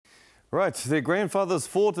Right, their grandfathers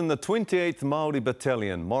fought in the 28th Māori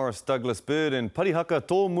Battalion, Morris Douglas Bird and Parihaka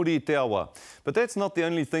Tōmuri Te Awa. But that's not the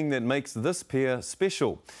only thing that makes this pair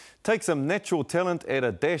special. Take some natural talent, add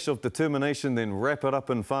a dash of determination, then wrap it up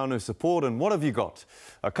in whānau support, and what have you got?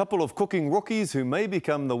 A couple of cooking rookies who may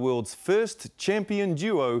become the world's first champion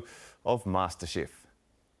duo of Masterchef.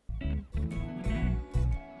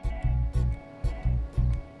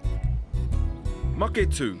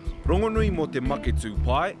 Maketu, rongonui mo te Maketu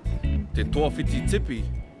pai, te toawhiti tipi,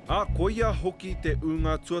 a koia hoki te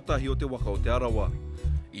unga tuatahi o te waka o te arawa.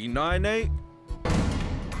 I nai nei,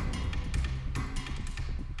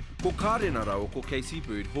 ko Karena rau ko Kasey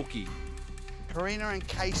Bird hoki. Karena and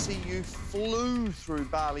Kasey, you flew through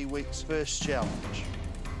Barley Week's first challenge.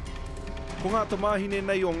 Ko ngā tamahine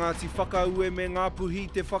nei o Ngāti whakaue me ngā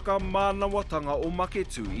puhi te whakamānawatanga o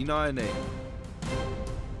Maketu I nai nei.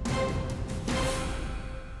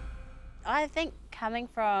 I think coming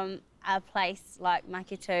from a place like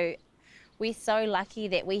Maketu, we're so lucky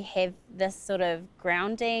that we have this sort of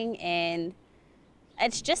grounding and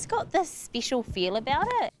it's just got this special feel about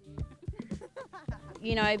it.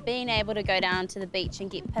 You know, being able to go down to the beach and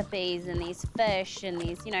get pippies and these fish and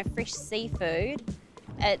these, you know, fresh seafood,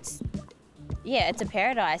 it's a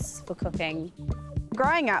paradise for cooking.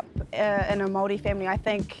 Growing up in a Māori family, I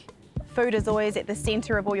think food is always at the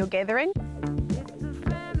centre of all your gathering.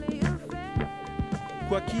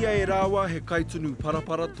 Kua kia e rāua he kaitunu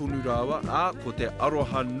parapara tonu rāua, a ko te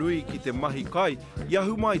aroha nui ki te mahi kai, ia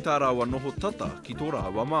hu mai tā rāua noho tata ki tō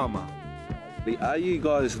rāua māma. Are you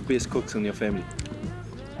guys the best cooks in your family?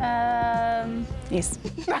 Yes.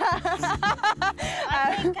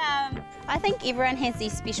 I think everyone has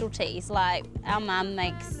these specialties. Like our mum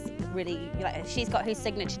makes really, like she's got her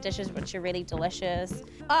signature dishes which are really delicious.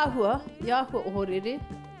 Āhua, I āhua o horere.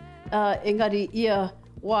 Engari ia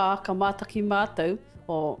wā ka mātaki mātou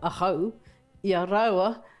o ahau, ia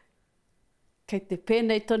raua, kei te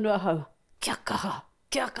pēnei tonu ahau, kia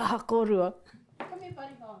kaha kōrua.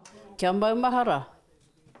 Kia maumahara,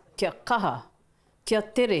 kia kaha, kia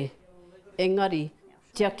tere, engari,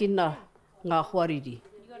 tiakina ngā huariri.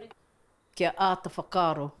 Kia āta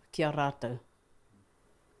whakaaro kia rātou.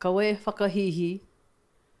 Kaue whakahihi,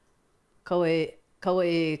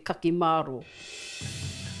 kaue kaki māro.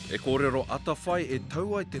 E kōrero atawhai e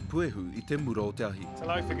tauai te puehu I te mura o te ahi.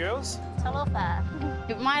 Talofa girls.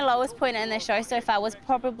 Talofa. My lowest point in the show so far was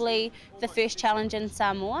probably the first challenge in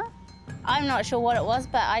Samoa. I'm not sure what it was,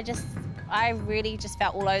 but I really just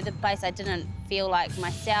felt all over the place. I didn't feel like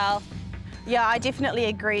myself. Yeah, I definitely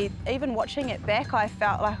agree. Even watching it back, I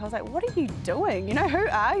felt like, I was like, what are you doing? You know, who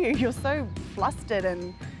are you? You're so flustered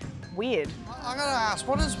and weird. I gotta ask,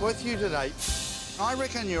 what is with you today? I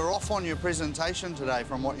reckon you're off on your presentation today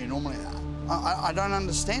from what you normally are. I don't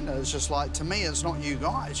understand it. It's just like, to me, it's not you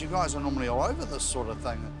guys. You guys are normally all over this sort of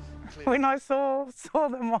thing. When I saw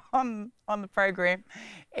them on the program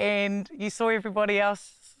and you saw everybody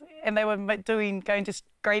else and they were going to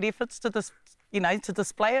great efforts to this, you know, to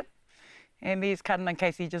display it. And there's Karena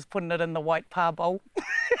Kasey just putting it in the white par bowl.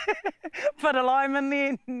 Put a lime in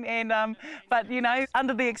there. And, but, you know,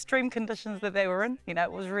 under the extreme conditions that they were in, you know,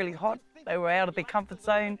 it was really hot. They were out of their comfort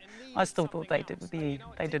zone. I still thought they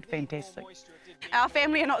did fantastic. Our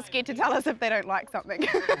family are not scared to tell us if they don't like something.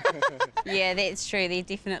 Yeah, that's true. They're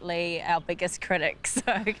definitely our biggest critics.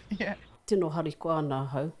 So, yeah. Tino hariko ana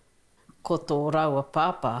hau. Ko tō raua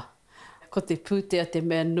pāpā. Ko te pūtea te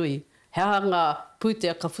mea nui. Hea ngā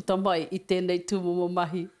pūtea ka whuta mai I tēnei tūmomo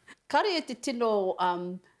mahi. Kare e te tino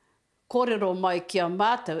kōrero mai ki a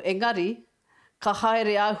mātou, engari, ka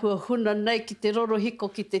haere āhua huna nei ki te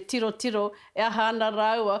rorohiko ki te tiro, e aha ana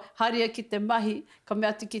rāua, haria ki te mahi, ka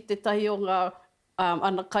mea atu ki te tahi o ngā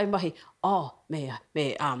ana kaimahi. Me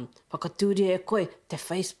whakatūri e koe, te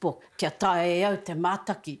Facebook, kia tae e au te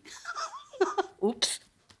mātaki. Oops.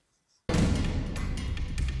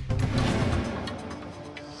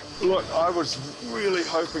 Look, I was really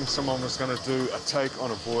hoping someone was going to do a take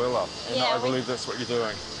on a boil-up, and yeah, I believe that's what you're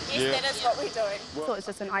doing. Yes, that is what we're doing. I thought it was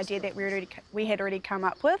just an idea that we had already come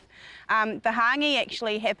up with. The hangi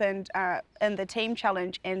actually happened in the team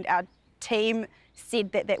challenge, and our team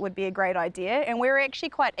said that would be a great idea, and we were actually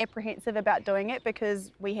quite apprehensive about doing it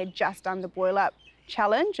because we had just done the boil-up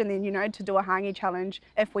challenge, and then, you know, to do a hangi challenge,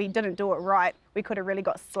 if we didn't do it right, we could have really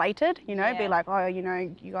got slated, you know, yeah. Be like, oh, you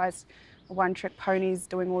know, you guys are one-trick ponies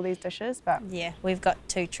doing all these dishes, but... Yeah, we've got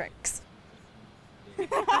 2 tricks.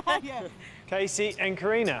 Yeah. Kasey and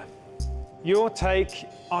Karena, your take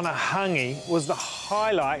on a hangi was the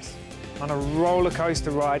highlight on a roller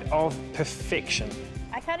coaster ride of perfection.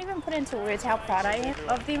 I can't even put into words how proud I am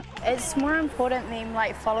of them. It's more important than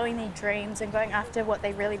like following their dreams and going after what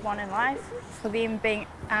they really want in life, for them being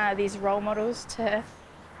these role models to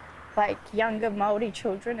like younger Māori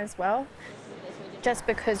children as well. Just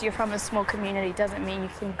because you're from a small community doesn't mean you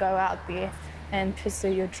can go out there and pursue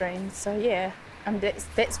your dreams. So yeah,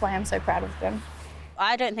 that's why I'm so proud of them.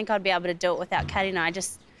 I don't think I'd be able to do it without Karena. I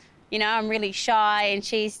just, you know, I'm really shy and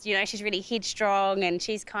she's, you know, she's really headstrong and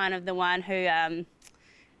she's kind of the one who,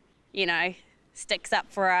 you know, sticks up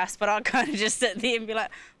for us, but I'll kind of just sit there and be like,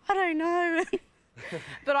 I don't know.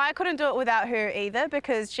 But I couldn't do it without her either,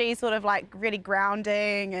 because she's sort of like really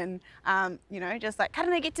grounding and, you know, just like,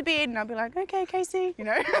 Karena, get to bed. And I'll be like, okay, Kasey, you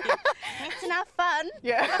know. That's enough fun.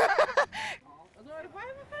 Yeah.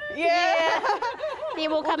 Yeah. Yeah,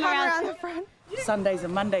 we'll come around the front. Sundays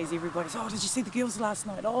and Mondays, everybody's, oh, did you see the girls last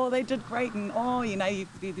night? Oh, they did great. And, oh, you know,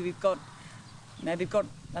 they've got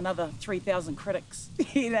another 3,000 critics,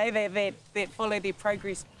 you know, that follow their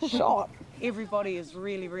progress. Shot. Everybody is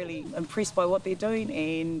really, really impressed by what they're doing,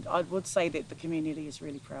 and I would say that the community is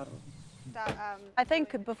really proud of them. I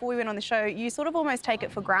think before we went on the show, you sort of almost take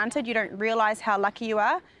it for granted. You don't realise how lucky you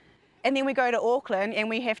are. And then we go to Auckland and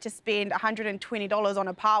we have to spend $120 on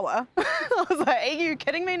a pawa. I was like, are you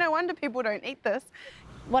kidding me? No wonder people don't eat this.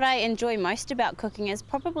 What I enjoy most about cooking is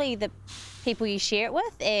probably the people you share it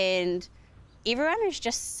with, and everyone is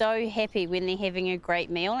just so happy when they're having a great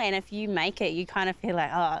meal, and if you make it, you kind of feel like,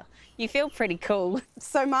 oh, you feel pretty cool.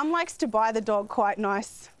 So Mum likes to buy the dog quite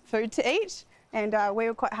nice food to eat, and we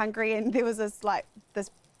were quite hungry, and there was this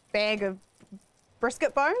bag of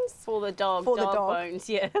brisket bones. For the dog, dog bones,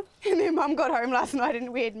 yeah. And then Mum got home last night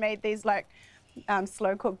and we had made these like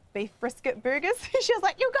slow cooked beef brisket burgers. She was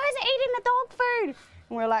like, you guys are eating the dog food.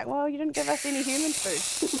 And we're like, well, you didn't give us any human food.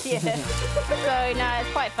 Yeah. So, no,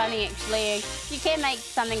 it's quite funny actually. You can make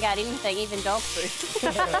something out of anything, even dog food.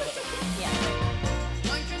 Yeah.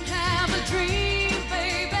 One can have a dream,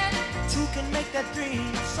 baby. Two can make that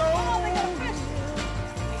dream so.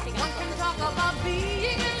 One can talk about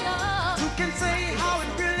being in love. Two can say how it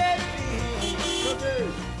really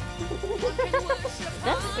feels.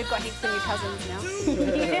 We've got heaps of new cousins now.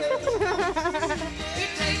 It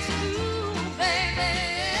takes two, baby,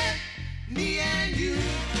 me and you.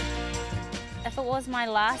 If it was my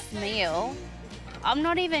last meal, I'm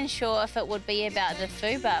not even sure if it would be about the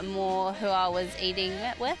food, but more who I was eating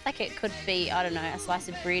it with. Like it could be, I don't know, a slice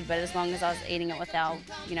of bread, but as long as I was eating it with our,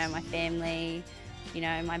 you know, my family, you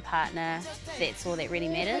know, my partner, that's all that really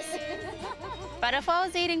matters. But if I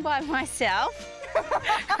was eating by myself,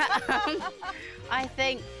 I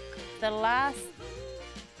think the last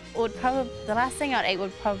thing I'd eat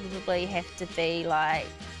would probably have to be like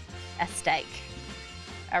a steak.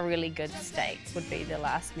 A really good steak would be the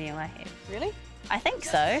last meal I have. Really? I think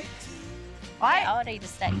so. I would eat a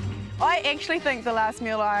steak. I actually think the last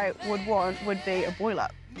meal I would want would be a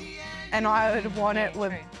boil-up. And I would want it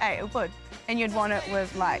with, it would. And you'd want it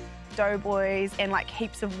with like doughboys and like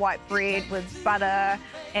heaps of white bread with butter,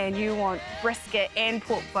 and you want brisket and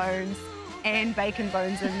pork bones and bacon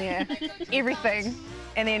bones in there, everything.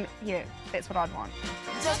 And then, yeah, that's what I'd want.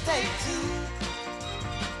 Just take two.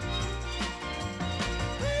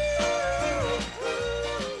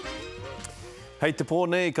 Hei te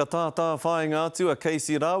pōnei ka tātā whāinga atu a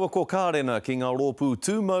Kasey Rāua ko Karena ki ngā rōpū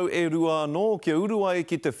tūmau e rua anō kia urua e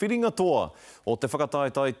ki te whiringa toa o te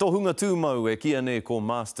whakataetai tohunga tūmau e kia ne ko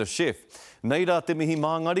Masterchef. Nei rā te mihi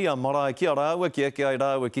māngari a Marae kia Rāua ki eke ai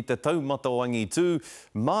Rāua ki te taumata o angi tū,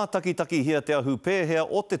 mātakitaki hia te ahu pēhea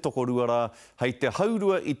o te tokorua rā, hei te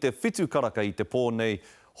haurua i te whitu karaka i te pōnei,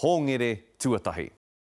 hōngere tuatahi.